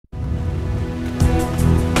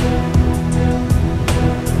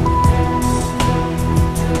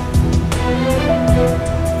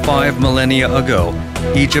5 millennia ago,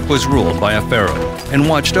 Egypt was ruled by a pharaoh and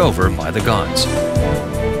watched over by the gods.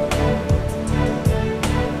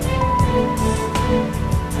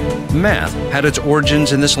 Math had its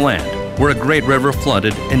origins in this land, where a great river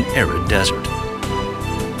flooded an arid desert.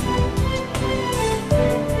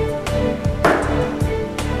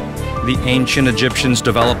 The ancient Egyptians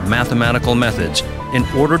developed mathematical methods in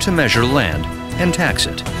order to measure land and tax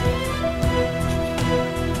it.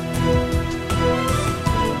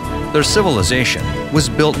 Their civilization was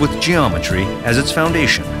built with geometry as its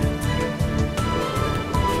foundation.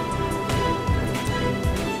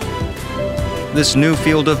 This new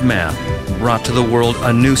field of math brought to the world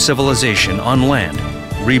a new civilization on land,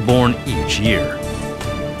 reborn each year.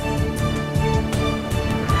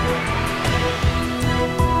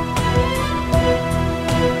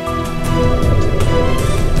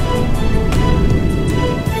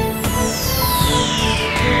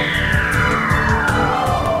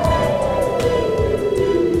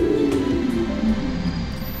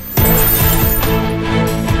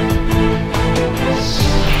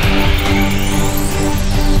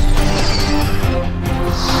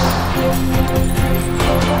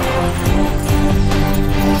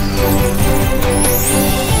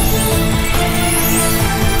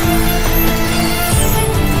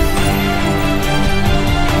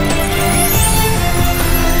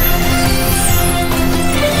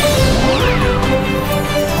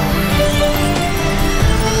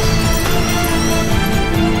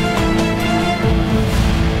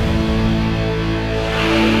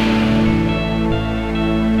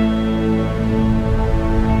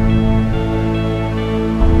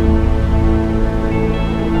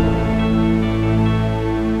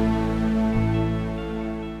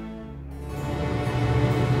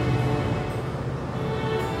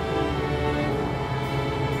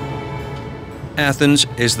 Athens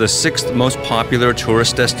is the 6th most popular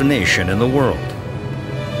tourist destination in the world.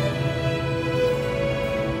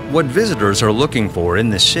 What visitors are looking for in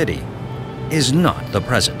this city is not the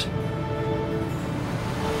present.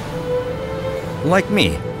 Like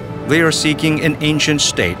me, they are seeking an ancient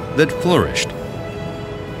state that flourished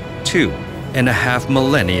 2.5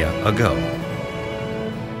 millennia ago.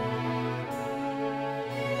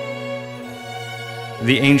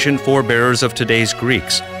 The ancient forebears of today's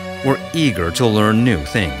Greeks were eager to learn new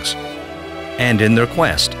things. And in their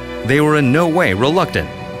quest, they were in no way reluctant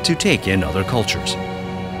to take in other cultures.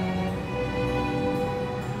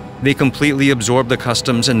 They completely absorbed the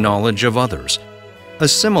customs and knowledge of others,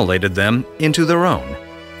 assimilated them into their own,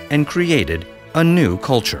 and created a new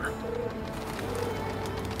culture.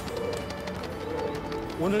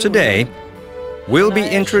 Today, we'll be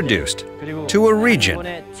introduced to a region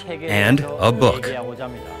and a book.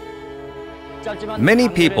 Many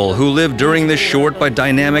people who lived during this short but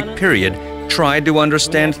dynamic period tried to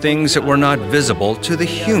understand things that were not visible to the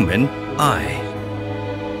human eye.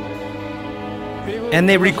 And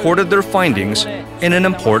they recorded their findings in an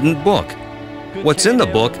important book. What's in the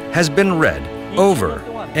book has been read over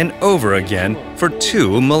and over again for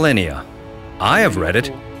 2 millennia. I have read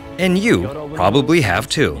it, and you probably have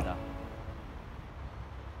too.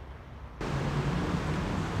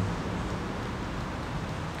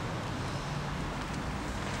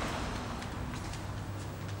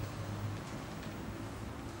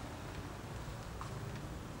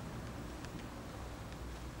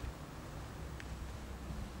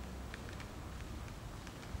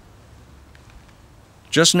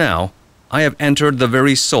 Just now, I have entered the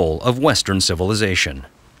very soul of Western civilization.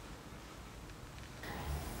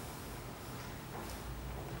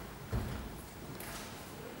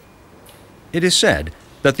 It is said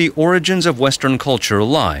that the origins of Western culture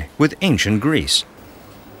lie with ancient Greece.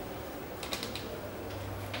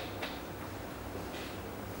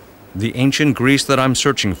 The ancient Greece that I'm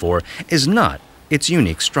searching for is not its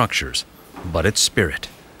unique structures, but its spirit.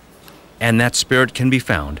 And that spirit can be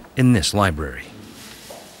found in this library.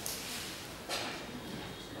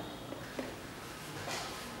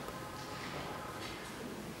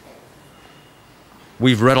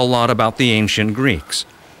 We've read a lot about the ancient Greeks.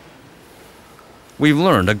 We've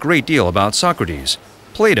learned a great deal about Socrates,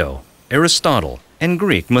 Plato, Aristotle, and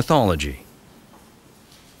Greek mythology.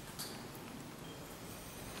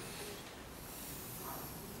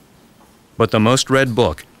 But the most read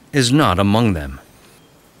book is not among them.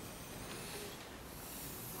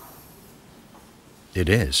 It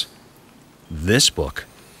is this book.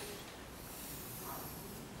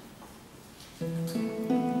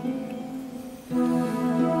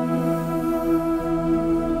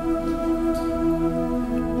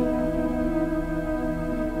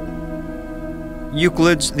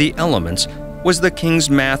 Euclid's The Elements was the king's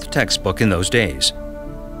math textbook in those days.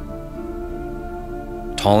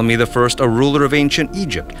 Ptolemy I, a ruler of ancient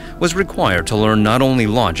Egypt, was required to learn not only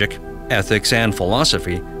logic, ethics, and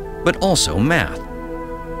philosophy, but also math.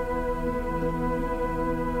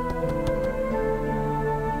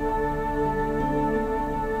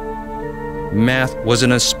 Math was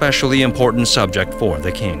an especially important subject for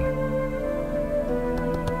the king.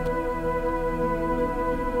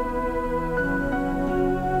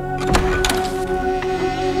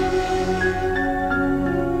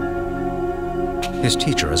 His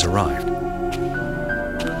teacher has arrived.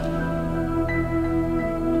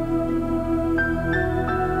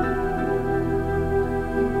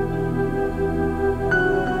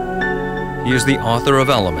 He is the author of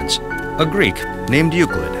Elements, a Greek named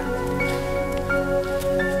Euclid.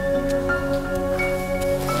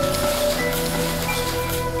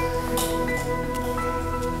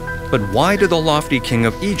 But why did the lofty king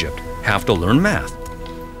of Egypt have to learn math?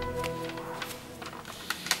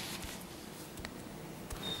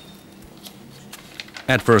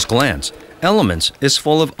 At first glance, Elements is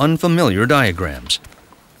full of unfamiliar diagrams.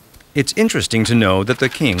 It's interesting to know that the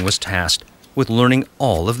king was tasked with learning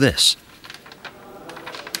all of this.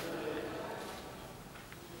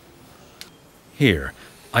 Here,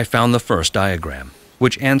 I found the first diagram,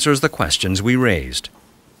 which answers the questions we raised.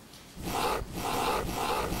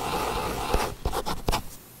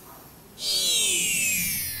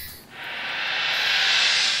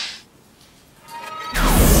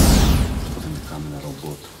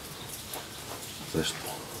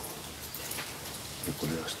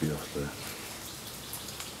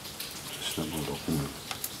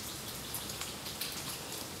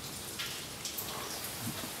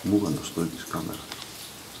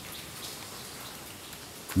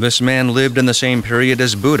 This man lived in the same period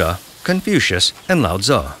as Buddha, Confucius, and Lao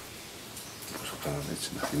Tzu.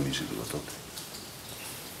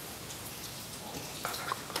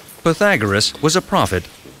 Pythagoras was a prophet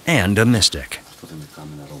and a mystic.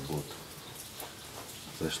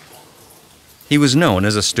 He was known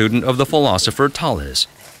as a student of the philosopher Thales.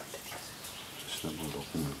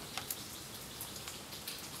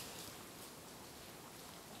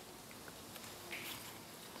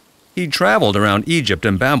 He traveled around Egypt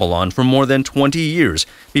and Babylon for more than 20 years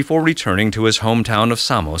before returning to his hometown of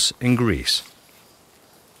Samos in Greece.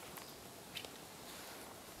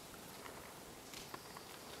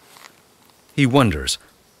 He wonders,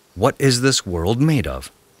 what is this world made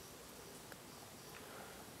of?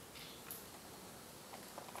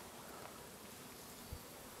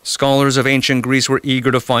 Scholars of ancient Greece were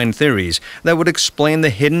eager to find theories that would explain the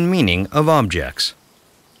hidden meaning of objects.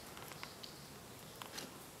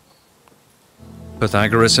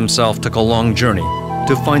 Pythagoras himself took a long journey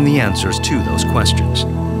to find the answers to those questions.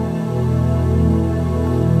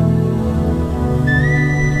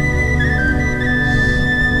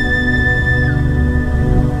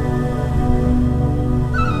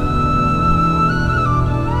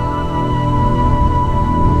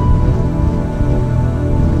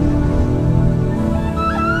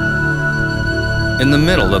 In the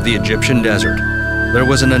middle of the Egyptian desert, there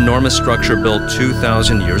was an enormous structure built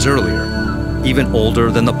 2,000 years earlier, even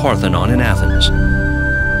older than the Parthenon in Athens.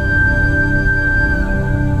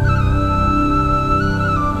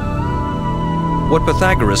 What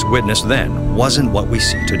Pythagoras witnessed then wasn't what we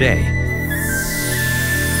see today.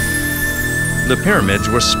 The pyramids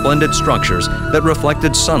were splendid structures that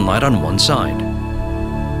reflected sunlight on one side.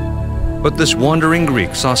 But this wandering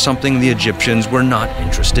Greek saw something the Egyptians were not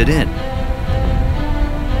interested in.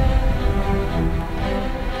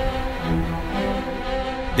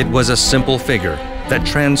 It was a simple figure that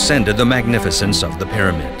transcended the magnificence of the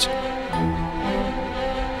pyramids.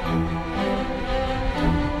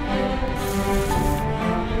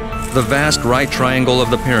 The vast right triangle of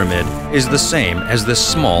the pyramid is the same as this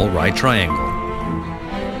small right triangle.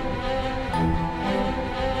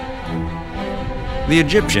 The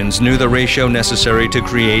Egyptians knew the ratio necessary to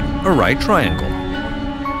create a right triangle.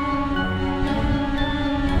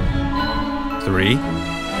 3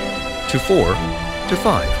 to 4 to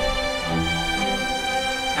 5.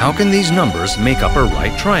 How can these numbers make up a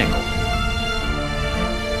right triangle?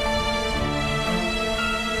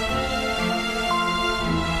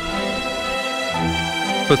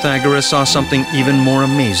 Pythagoras saw something even more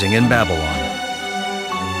amazing in Babylon.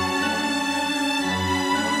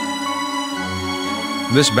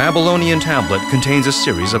 This Babylonian tablet contains a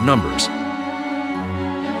series of numbers.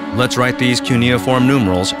 Let's write these cuneiform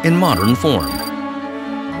numerals in modern form.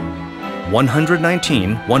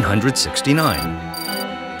 119,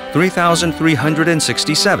 169,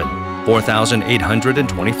 3,367,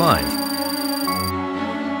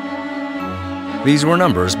 4,825. These were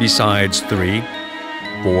numbers besides 3,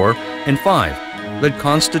 4, and 5 that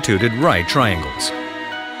constituted right triangles.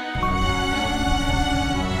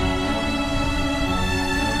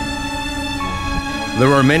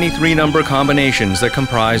 There are many three-number combinations that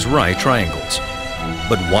comprise right triangles.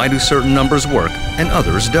 But why do certain numbers work and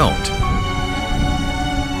others don't?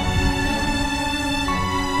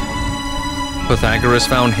 Pythagoras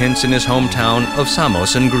found hints in his hometown of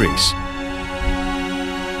Samos in Greece.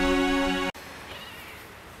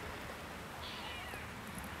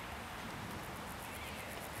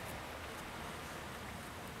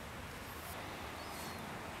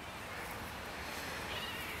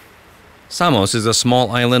 Samos is a small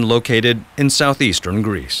island located in southeastern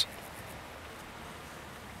Greece.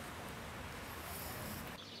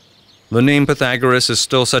 The name Pythagoras is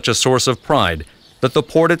still such a source of pride that the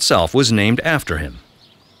port itself was named after him.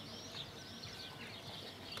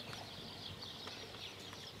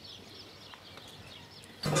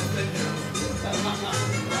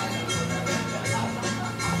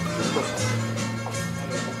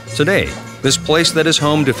 Today, this place that is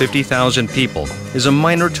home to 50,000 people is a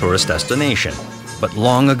minor tourist destination, but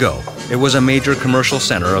long ago, it was a major commercial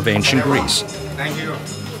center of ancient Greece. Thank you.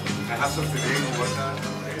 I have some today.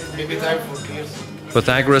 Maybe time for this.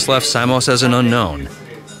 Pythagoras left Samos as an unknown,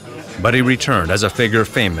 but he returned as a figure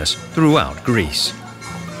famous throughout Greece.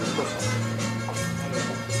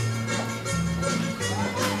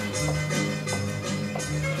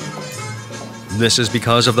 This is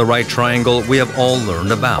because of the right triangle we have all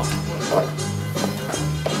learned about.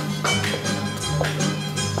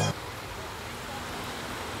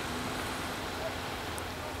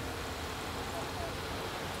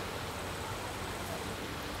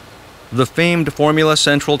 The famed formula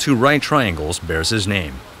central to right triangles bears his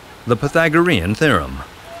name, the Pythagorean theorem.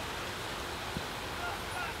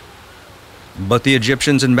 But the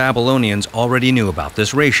Egyptians and Babylonians already knew about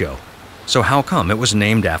this ratio, so how come it was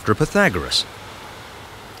named after Pythagoras?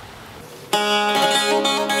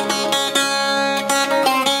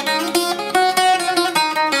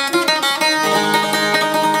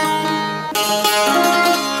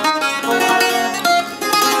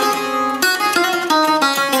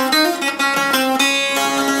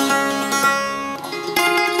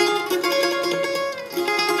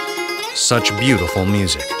 Such beautiful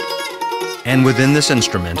music. And within this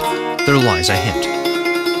instrument, there lies a hint.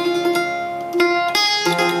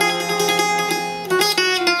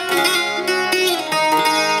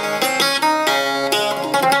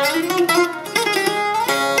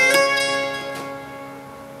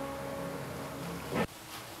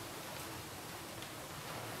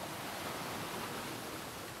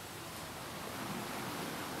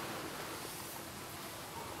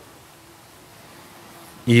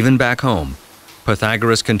 Even back home,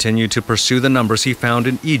 Pythagoras continued to pursue the numbers he found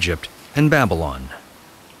in Egypt and Babylon.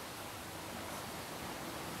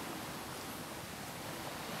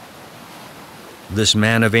 This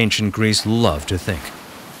man of ancient Greece loved to think.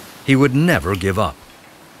 He would never give up.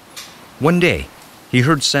 One day, he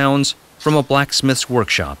heard sounds from a blacksmith's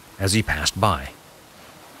workshop as he passed by.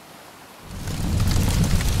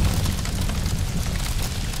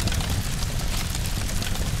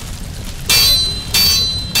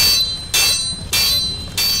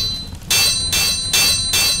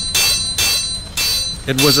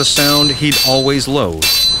 It was a sound he'd always loathed.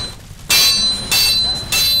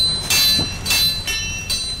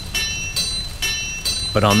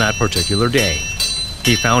 But on that particular day,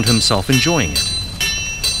 he found himself enjoying it.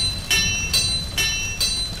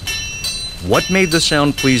 What made the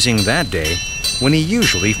sound pleasing that day when he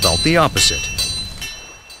usually felt the opposite?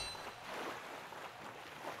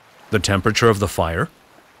 The temperature of the fire?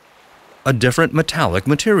 A different metallic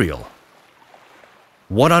material?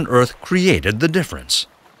 What on earth created the difference?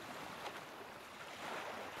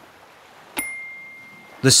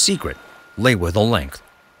 The secret lay with the length.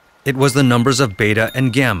 It was the numbers of beta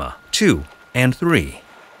and gamma, 2 and 3.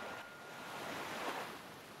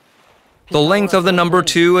 The length of the number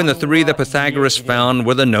 2 and the 3 that Pythagoras found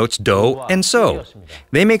were the notes do and so.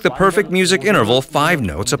 They make the perfect music interval 5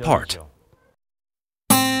 notes apart.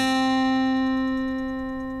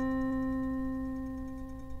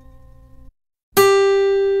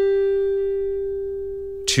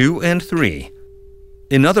 2 and 3.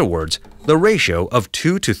 In other words, the ratio of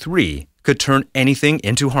 2 to 3 could turn anything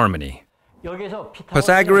into harmony.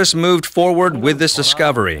 Pythagoras moved forward with this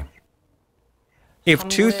discovery. If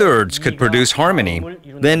 2/3 could produce harmony,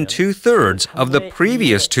 then 2/3 of the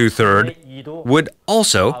previous 2/3 would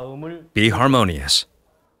also be harmonious.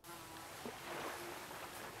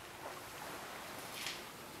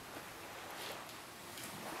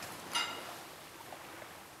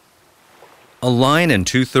 A line and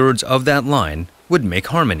 2/3 of that line would make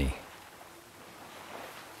harmony.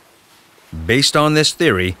 Based on this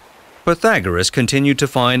theory, Pythagoras continued to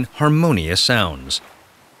find harmonious sounds.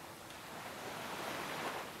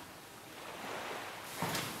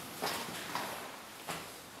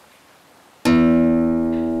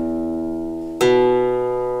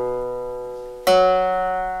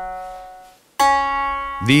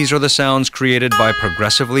 These are the sounds created by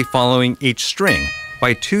progressively following each string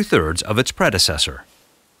by 2/3 of its predecessor.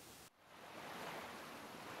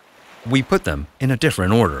 We put them in a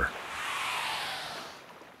different order.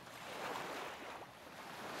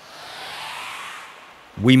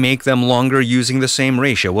 We make them longer using the same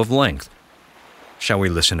ratio of length. Shall we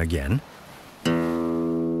listen again?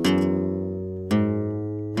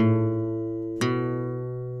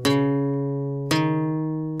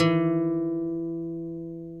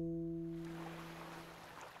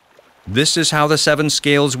 This is how the 7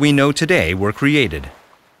 scales we know today were created.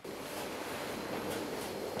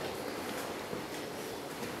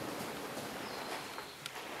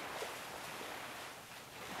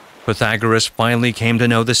 Pythagoras finally came to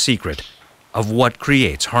know the secret of what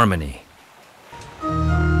creates harmony.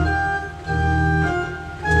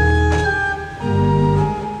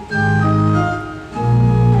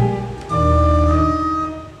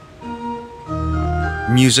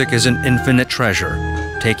 Music is an infinite treasure,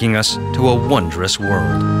 taking us to a wondrous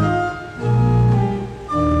world.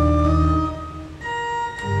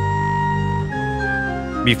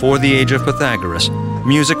 Before the age of Pythagoras,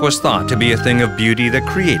 music was thought to be a thing of beauty that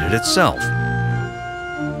created itself.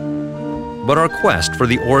 But our quest for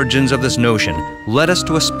the origins of this notion led us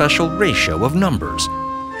to a special ratio of numbers.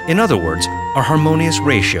 In other words, a harmonious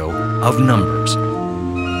ratio of numbers.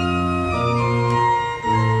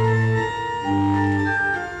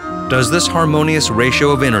 Does this harmonious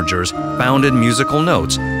ratio of integers found in musical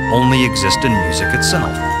notes only exist in music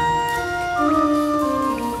itself?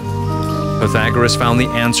 Pythagoras found the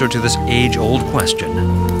answer to this age-old question.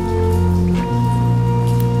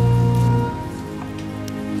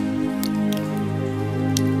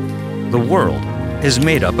 The world is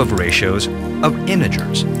made up of ratios of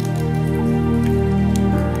integers.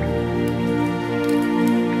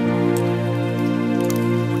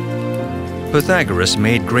 Pythagoras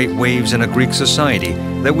made great waves in a Greek society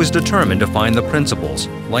that was determined to find the principles,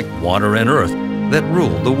 like water and earth, that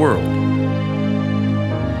ruled the world.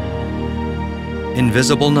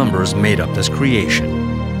 Invisible numbers made up this creation.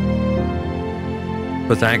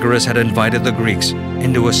 Pythagoras had invited the Greeks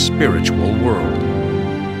into a spiritual world.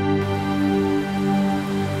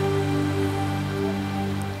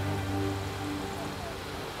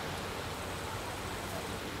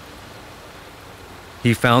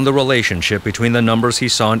 He found the relationship between the numbers he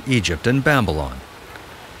saw in Egypt and Babylon.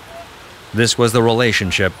 This was the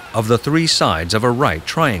relationship of the 3 sides of a right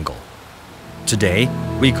triangle. Today,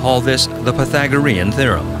 we call this the Pythagorean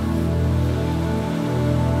theorem.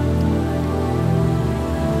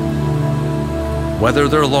 Whether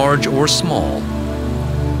they're large or small,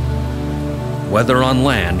 whether on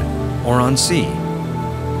land or on sea,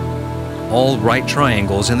 all right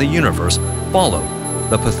triangles in the universe follow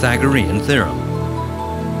the Pythagorean theorem.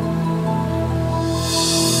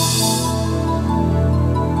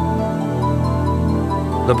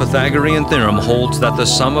 The Pythagorean theorem holds that the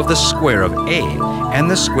sum of the square of A and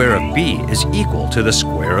the square of B is equal to the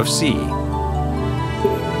square of C.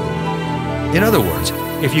 In other words,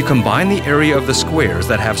 if you combine the area of the squares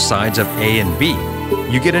that have sides of A and B,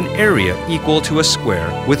 you get an area equal to a square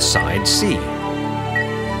with side C.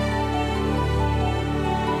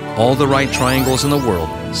 All the right triangles in the world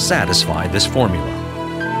satisfy this formula.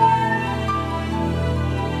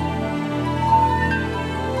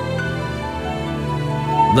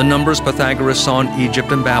 The numbers Pythagoras saw in Egypt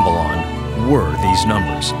and Babylon were these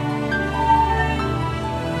numbers.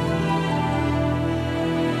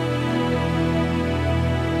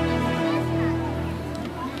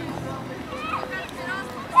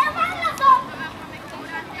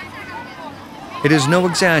 It is no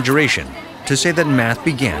exaggeration to say that math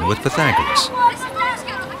began with Pythagoras.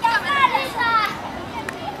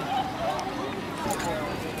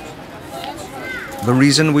 The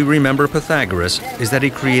reason we remember Pythagoras is that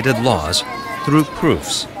he created laws through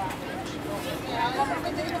proofs.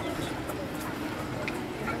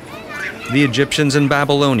 The Egyptians and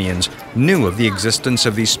Babylonians knew of the existence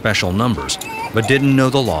of these special numbers, but didn't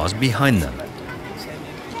know the laws behind them.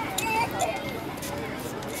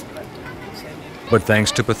 But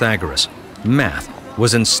thanks to Pythagoras, math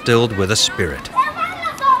was instilled with a spirit.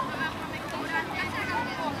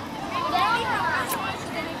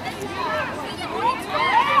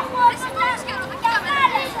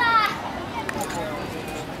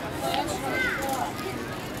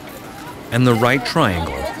 And the right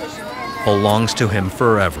triangle belongs to him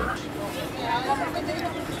forever.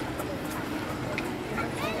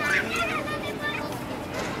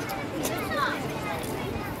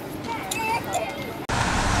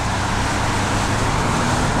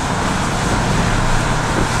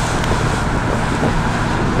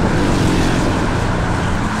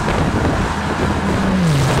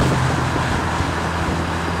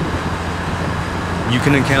 You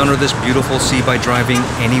can encounter this beautiful sea by driving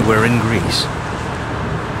anywhere in Greece.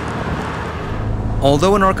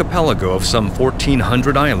 Although an archipelago of some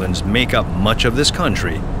 1,400 islands make up much of this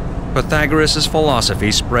country, Pythagoras'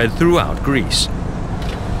 philosophy spread throughout Greece.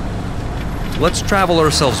 Let's travel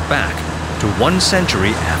ourselves back to 1 century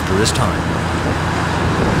after his time.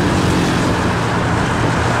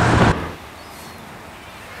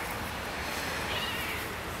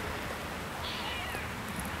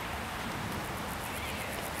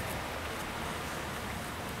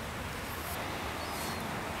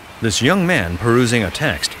 This young man perusing a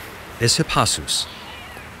text is Hippasus.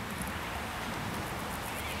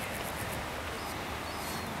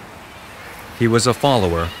 He was a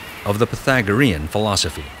follower of the Pythagorean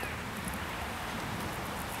philosophy.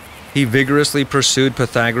 He vigorously pursued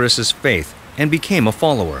Pythagoras' faith and became a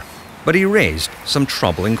follower, but he raised some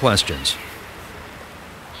troubling questions.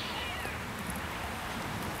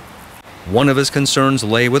 One of his concerns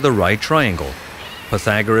lay with the right triangle,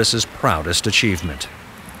 Pythagoras' proudest achievement.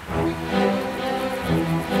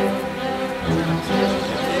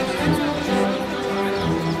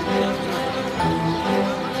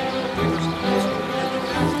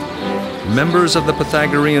 Members of the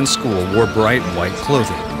Pythagorean school wore bright white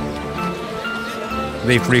clothing.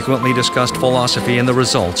 They frequently discussed philosophy and the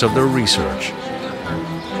results of their research.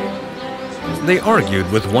 They argued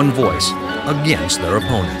with one voice against their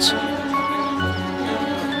opponents.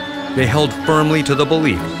 They held firmly to the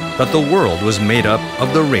belief that the world was made up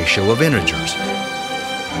of the ratio of integers.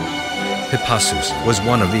 Hippasus was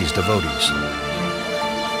one of these devotees.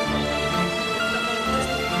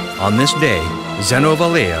 On this day, Zeno of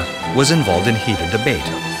Elea was involved in heated debate.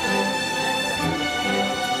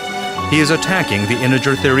 He is attacking the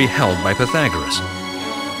integer theory held by Pythagoras.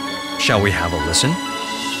 Shall we have a listen?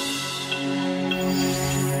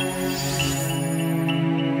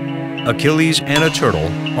 Achilles and a turtle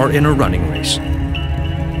are in a running race.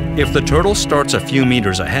 If the turtle starts a few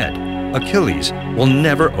meters ahead, Achilles will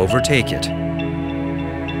never overtake it.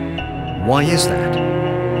 Why is that?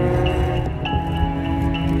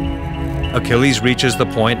 Achilles reaches the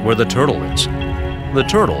point where the turtle is. The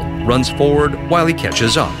turtle runs forward while he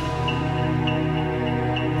catches up.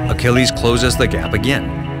 Achilles closes the gap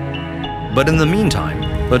again. But in the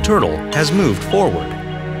meantime, the turtle has moved forward.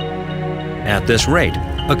 At this rate,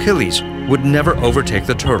 Achilles would never overtake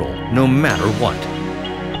the turtle, no matter what.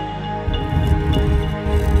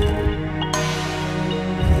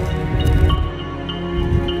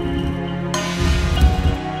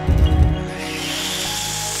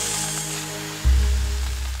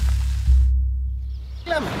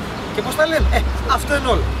 Και πώς τα λέμε, αυτό είναι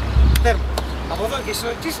όλο. Τέρμα. Από εδώ και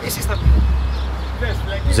εσείς θα πείτε.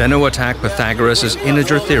 Zeno attacked Pythagoras'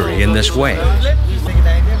 integer theory in this way.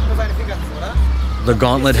 The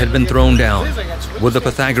gauntlet had been thrown down. Would the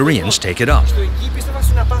Pythagoreans take it up?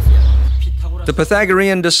 The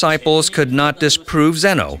Pythagorean disciples could not disprove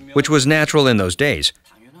Zeno, which was natural in those days.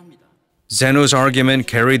 Zeno's argument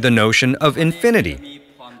carried the notion of infinity,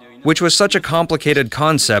 which was such a complicated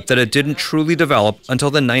concept that it didn't truly develop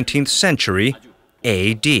until the 19th century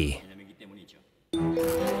AD.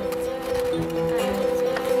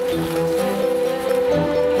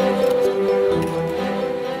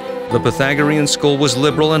 The Pythagorean school was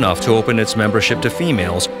liberal enough to open its membership to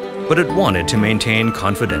females, but it wanted to maintain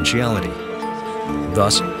confidentiality.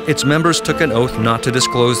 Thus, its members took an oath not to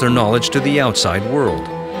disclose their knowledge to the outside world.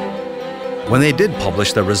 When they did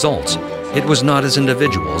publish their results, it was not as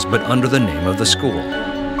individuals, but under the name of the school.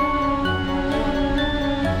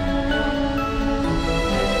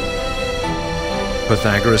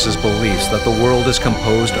 Pythagoras' beliefs that the world is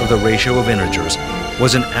composed of the ratio of integers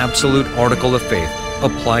was an absolute article of faith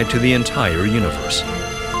applied to the entire universe.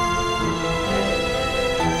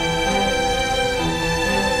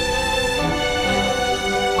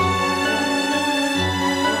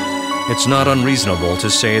 It's not unreasonable to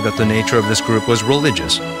say that the nature of this group was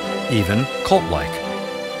religious, even cult-like.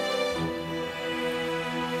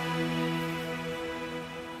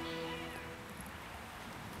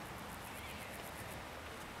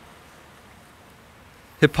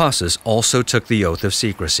 Hippasus also took the oath of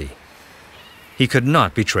secrecy. He could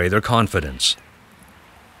not betray their confidence.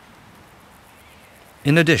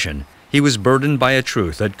 In addition, he was burdened by a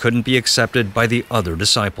truth that couldn't be accepted by the other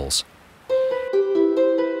disciples.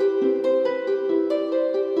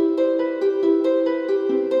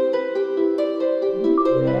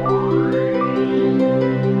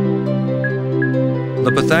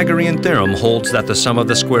 The Pythagorean theorem holds that the sum of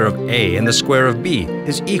the square of A and the square of B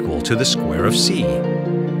is equal to the square of C.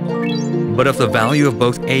 But if the value of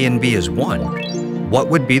both A and B is 1, what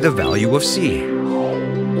would be the value of C?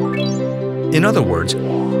 In other words,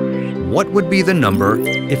 what would be the number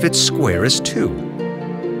if its square is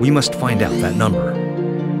 2? We must find out that number.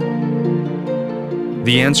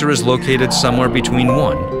 The answer is located somewhere between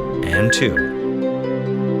 1 and 2.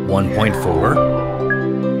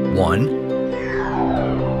 1.4, 1,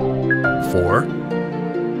 4,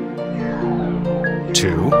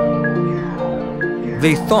 2.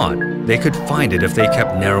 They thought they could find it if they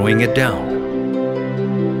kept narrowing it down.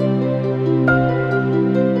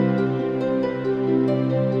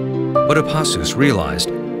 But Hippasus realized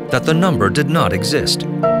that the number did not exist,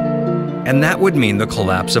 and that would mean the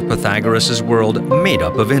collapse of Pythagoras' world made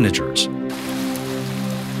up of integers.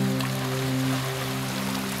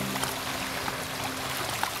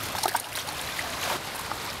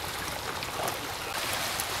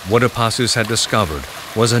 What Hippasus had discovered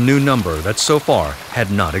was a new number that so far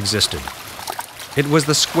had not existed. It was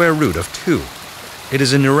the square root of 2. It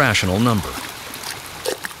is an irrational number.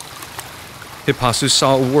 Hippasus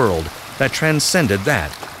saw a world that transcended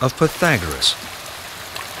that of Pythagoras.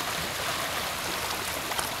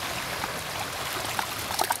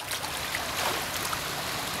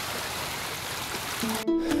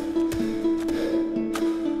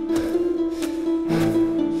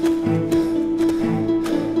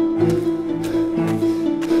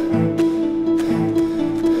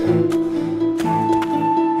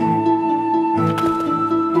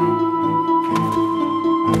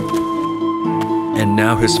 And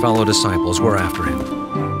now his fellow disciples were after him.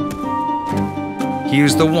 He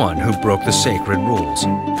is the one who broke the sacred rules.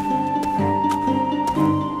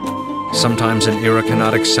 Sometimes an era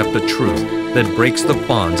cannot accept a truth that breaks the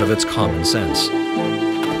bonds of its common sense.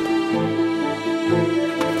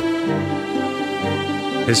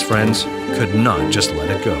 His friends could not just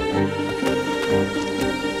let it go.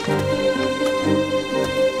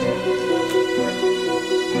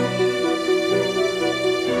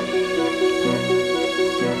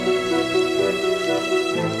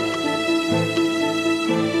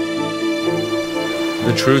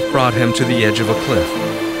 The truth brought him to the edge of a cliff.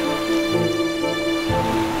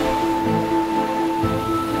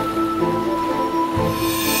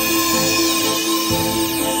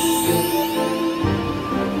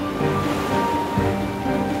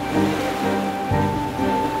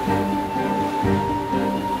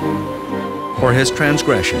 For his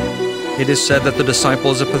transgression, it is said that the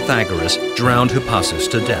disciples of Pythagoras drowned Hippasus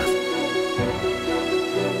to death.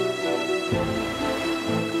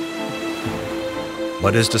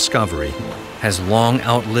 But his discovery has long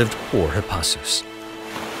outlived poor Hippasus.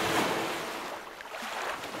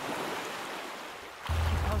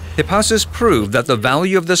 Hippasus proved that the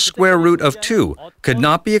value of the square root of 2 could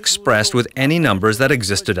not be expressed with any numbers that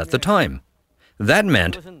existed at the time. That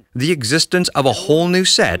meant the existence of a whole new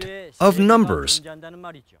set of numbers.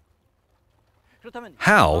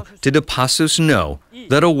 How did Hippasus know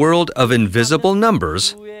that a world of invisible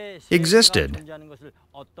numbers existed?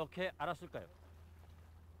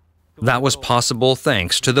 That was possible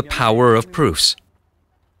thanks to the power of proofs.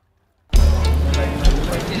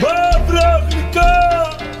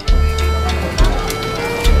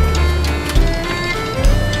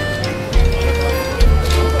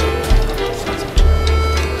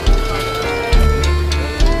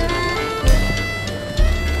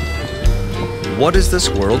 What is this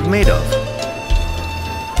world made of?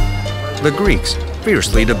 The Greeks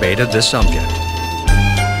fiercely debated this subject.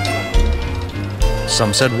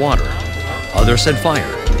 Some said water, others said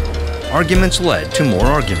fire. Arguments led to more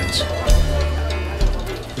arguments.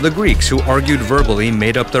 The Greeks who argued verbally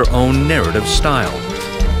made up their own narrative style.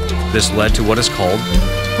 This led to what is called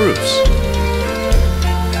proofs.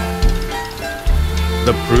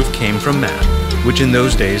 The proof came from math, which in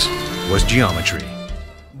those days was geometry.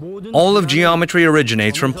 All of geometry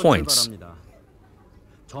originates from points.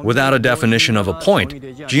 Without a definition of a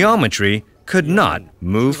point, geometry could not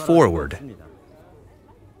move forward.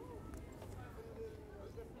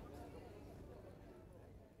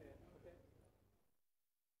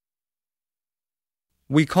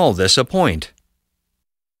 We call this a point.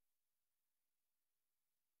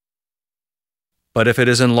 But if it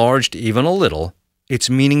is enlarged even a little, its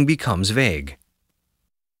meaning becomes vague.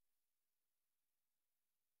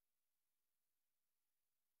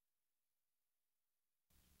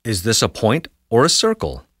 Is this a point or a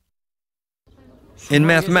circle? In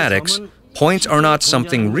mathematics, points are not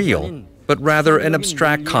something real, but rather an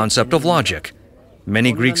abstract concept of logic.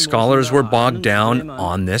 Many Greek scholars were bogged down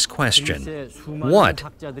on this question. What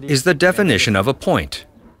is the definition of a point?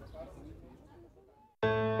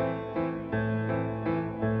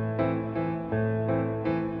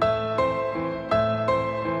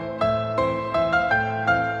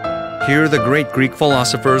 Here the great Greek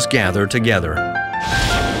philosophers gather together.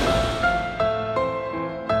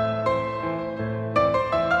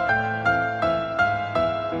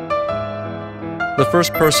 The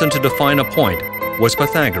first person to define a point was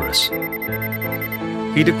Pythagoras.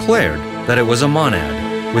 He declared that it was a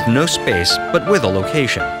monad, with no space but with a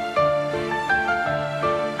location.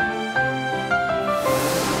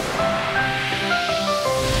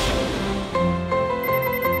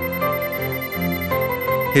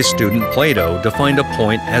 His student Plato defined a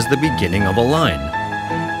point as the beginning of a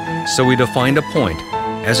line. So he defined a point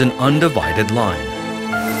as an undivided line.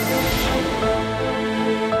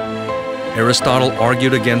 Aristotle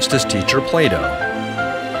argued against his teacher Plato.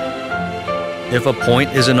 If a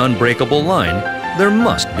point is an unbreakable line, there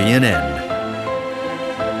must be an end.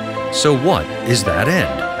 So what is that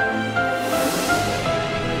end?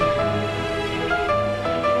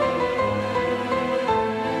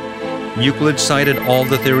 Euclid cited all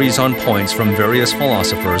the theories on points from various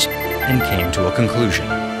philosophers and came to a conclusion.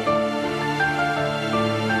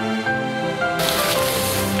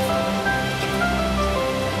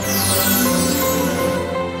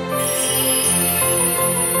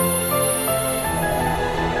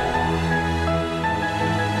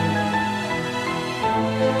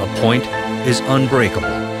 A point is unbreakable.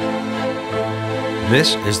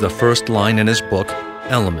 This is the first line in his book,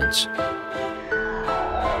 Elements.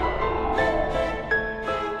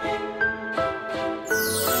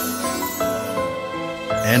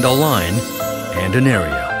 And a line, and an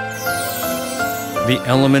area. The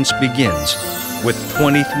Elements begins with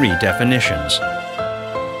 23 definitions.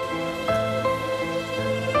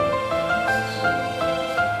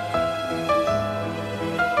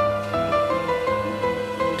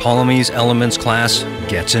 Ptolemy's Elements class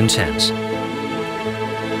gets intense.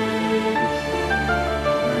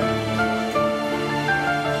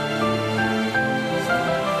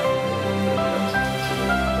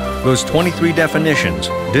 Those 23 definitions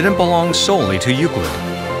didn't belong solely to Euclid,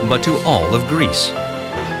 but to all of Greece.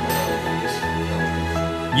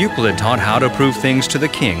 Euclid taught how to prove things to the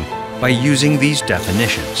king by using these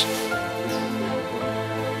definitions.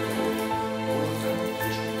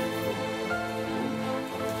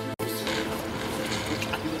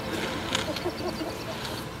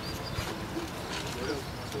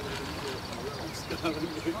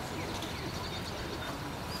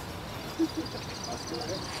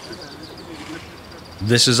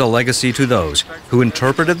 This is a legacy to those who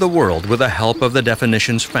interpreted the world with the help of the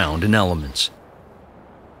definitions found in Elements.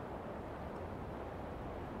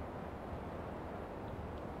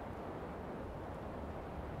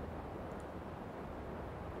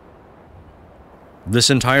 This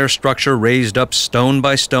entire structure, raised up stone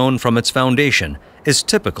by stone from its foundation, is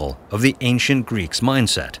typical of the ancient Greeks'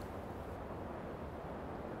 mindset.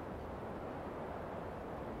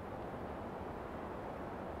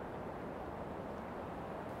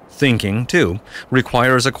 Thinking, too,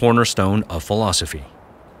 requires a cornerstone of philosophy.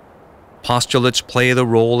 Postulates play the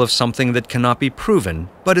role of something that cannot be proven,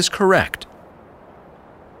 but is correct.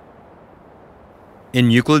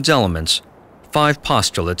 In Euclid's Elements, 5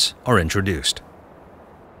 postulates are introduced.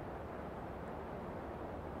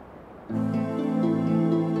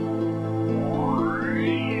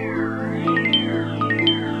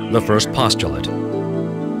 The first postulate.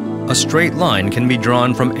 A straight line can be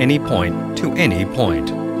drawn from any point to any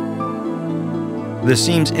point. This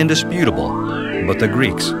seems indisputable, but the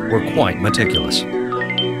Greeks were quite meticulous.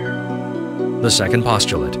 The second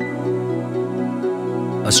postulate.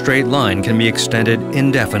 A straight line can be extended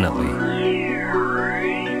indefinitely.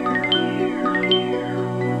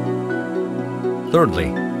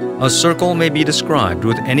 Thirdly, a circle may be described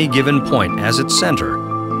with any given point as its center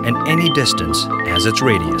and any distance as its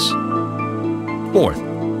radius. Fourth,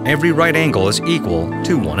 every right angle is equal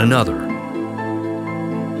to one another.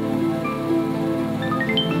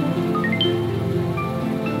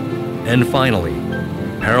 And finally,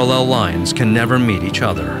 parallel lines can never meet each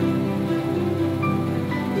other.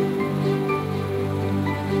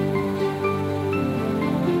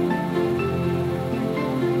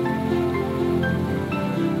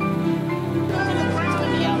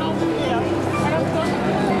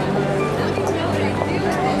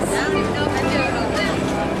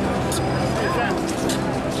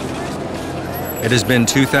 It has been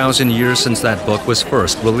 2,000 years since that book was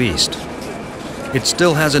first released. It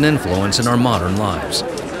still has an influence in our modern lives.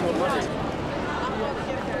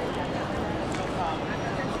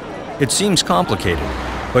 It seems complicated,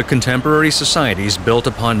 but contemporary societies built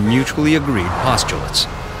upon mutually agreed postulates.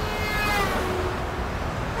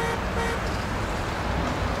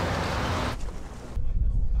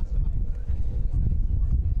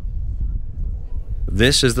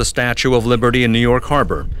 This is the Statue of Liberty in New York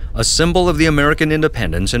Harbor, a symbol of the American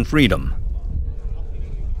independence and freedom.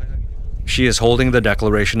 She is holding the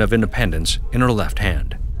Declaration of Independence in her left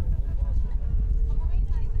hand.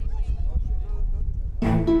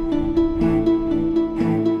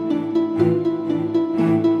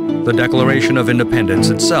 The Declaration of Independence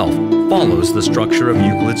itself follows the structure of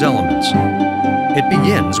Euclid's Elements. It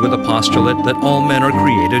begins with a postulate that all men are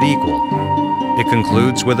created equal. It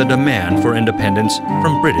concludes with a demand for independence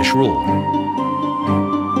from British rule.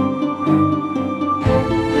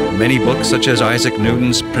 Many books such as Isaac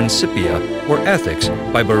Newton's Principia or Ethics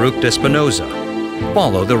by Baruch de Spinoza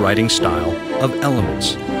follow the writing style of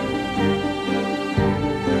Elements.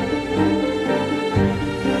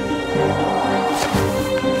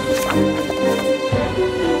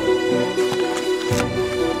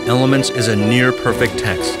 Elements is a near-perfect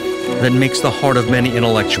text that makes the heart of many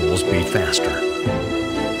intellectuals beat faster.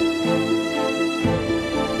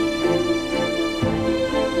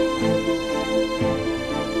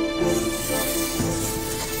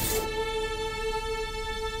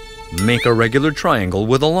 Make a regular triangle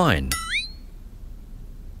with a line.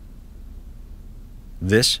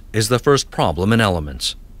 This is the first problem in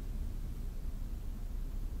Elements.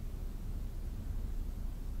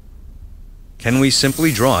 Can we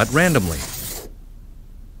simply draw it randomly?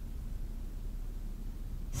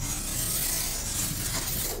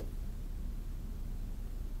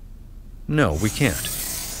 No, we can't.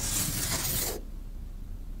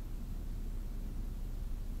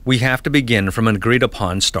 We have to begin from an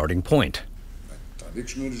agreed-upon starting point.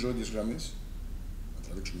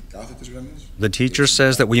 The teacher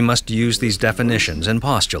says that we must use these definitions and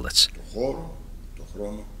postulates.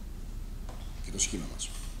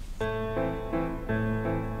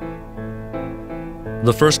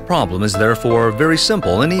 The first problem is therefore very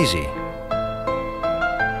simple and easy.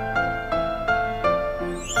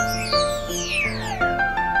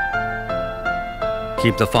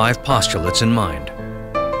 Keep the 5 postulates in mind.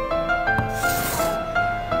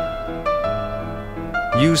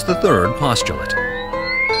 Use the third postulate.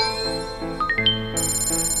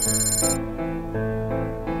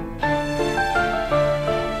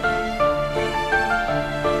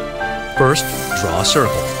 First, draw a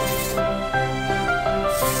circle.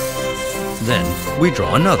 Then, we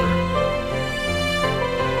draw another.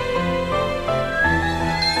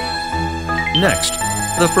 Next,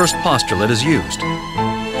 the first postulate is used.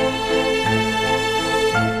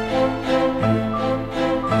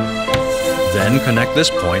 Then connect this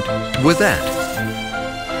point with that.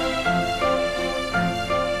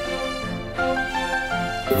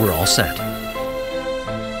 We're all set.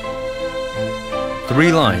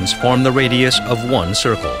 3 lines form the radius of one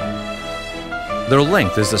circle. Their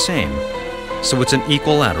length is the same, so it's an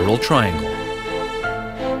equilateral triangle.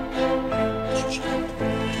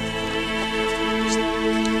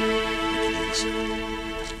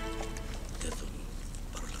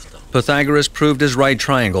 Pythagoras proved his right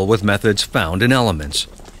triangle with methods found in Elements.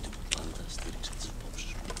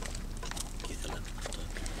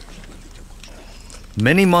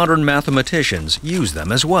 Many modern mathematicians use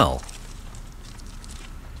them as well.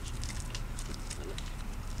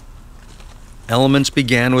 Elements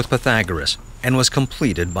began with Pythagoras and was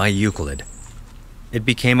completed by Euclid. It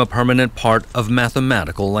became a permanent part of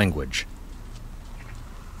mathematical language.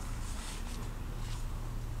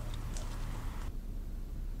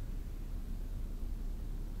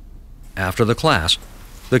 After the class,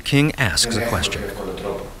 the king asks a question.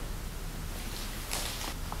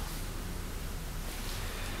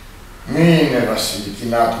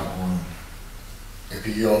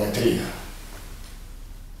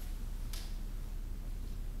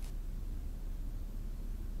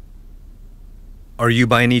 Are you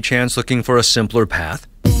by any chance looking for a simpler path?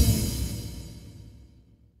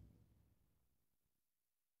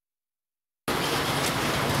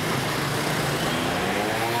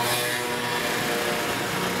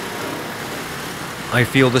 I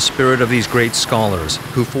feel the spirit of these great scholars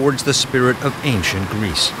who forged the spirit of ancient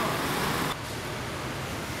Greece.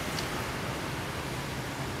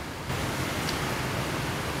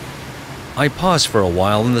 I pause for a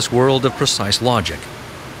while in this world of precise logic,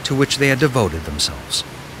 to which they had devoted themselves.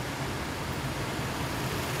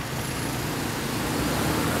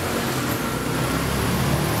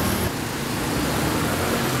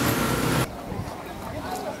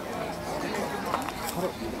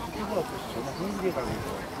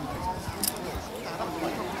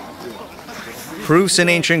 Proofs in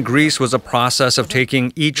ancient Greece was a process of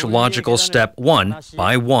taking each logical step one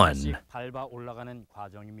by one.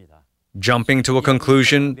 Jumping to a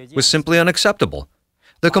conclusion was simply unacceptable.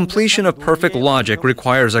 The completion of perfect logic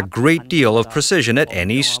requires a great deal of precision at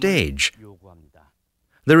any stage.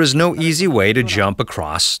 There is no easy way to jump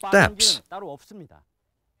across steps.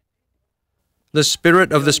 The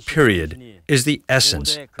spirit of this period is the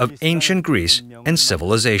essence of ancient Greece and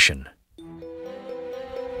civilization.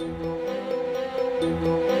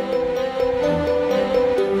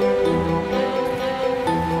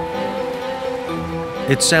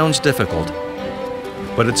 It sounds difficult,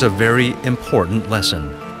 but it's a very important lesson.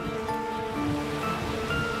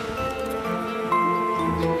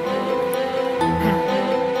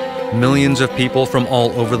 Millions of people from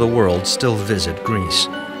all over the world still visit Greece.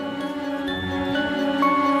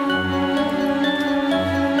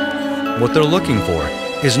 What they're looking for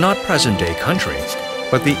is not present-day country,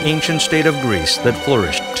 but the ancient state of Greece that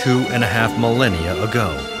flourished 2.5 millennia ago.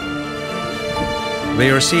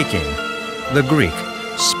 They are seeking the Greek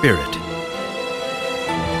spirit.